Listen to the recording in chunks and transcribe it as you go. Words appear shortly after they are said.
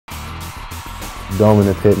Domann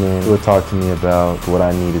and Pittman would talk to me about what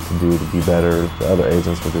I needed to do to be better. The other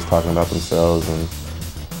agents were just talking about themselves and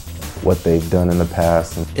what they've done in the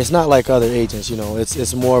past. It's not like other agents, you know.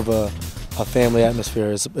 It's more of a family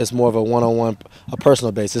atmosphere. It's more of a one-on-one, a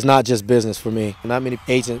personal base. It's not just business for me. Not many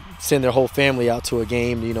agents send their whole family out to a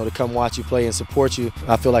game, you know, to come watch you play and support you.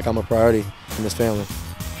 I feel like I'm a priority in this family.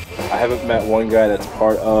 I haven't met one guy that's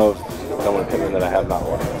part of Domann Pittman that I have not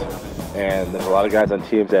liked. And there's a lot of guys on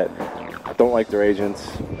teams that don't like their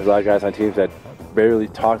agents. There's a lot of guys on teams that barely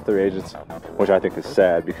talk to their agents, which I think is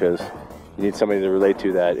sad because you need somebody to relate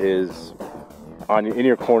to that is in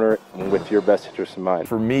your corner with your best interests in mind.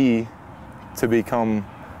 For me to become,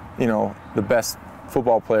 you know, the best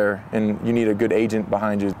football player, and you need a good agent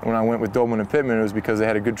behind you. When I went with Domann and Pittman, it was because they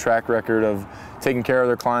had a good track record of taking care of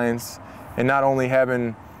their clients and not only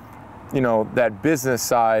having, you know, that business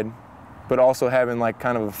side, but also having like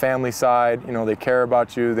kind of a family side. You know, they care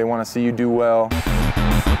about you, they want to see you do well.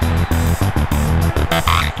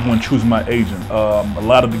 When choosing my agent, a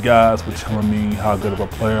lot of the guys were telling me how good of a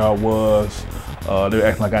player I was. They were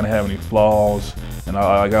acting like I didn't have any flaws, and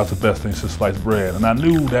I was the best thing since sliced bread. And I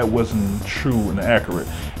knew that wasn't true and accurate.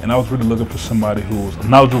 And I was really looking for somebody who was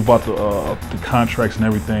knowledgeable about the contracts and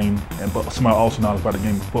everything, but somebody also knowledgeable about the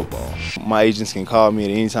game of football. My agents can call me at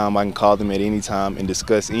any time. I can call them at any time and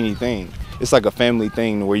discuss anything. It's like a family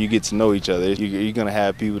thing where you get to know each other. You're going to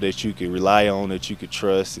have people that you can rely on, that you could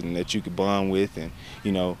trust, and that you could bond with, and,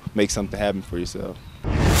 you know, make something happen for yourself.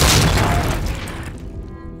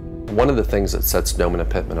 One of the things that sets Domann and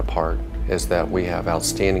Pittman apart is that we have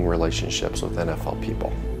outstanding relationships with NFL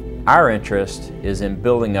people. Our interest is in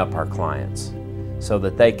building up our clients so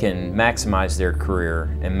that they can maximize their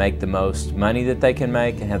career and make the most money that they can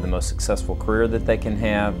make and have the most successful career that they can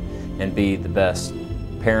have and be the best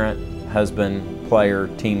parent, husband, player,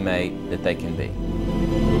 teammate that they can be.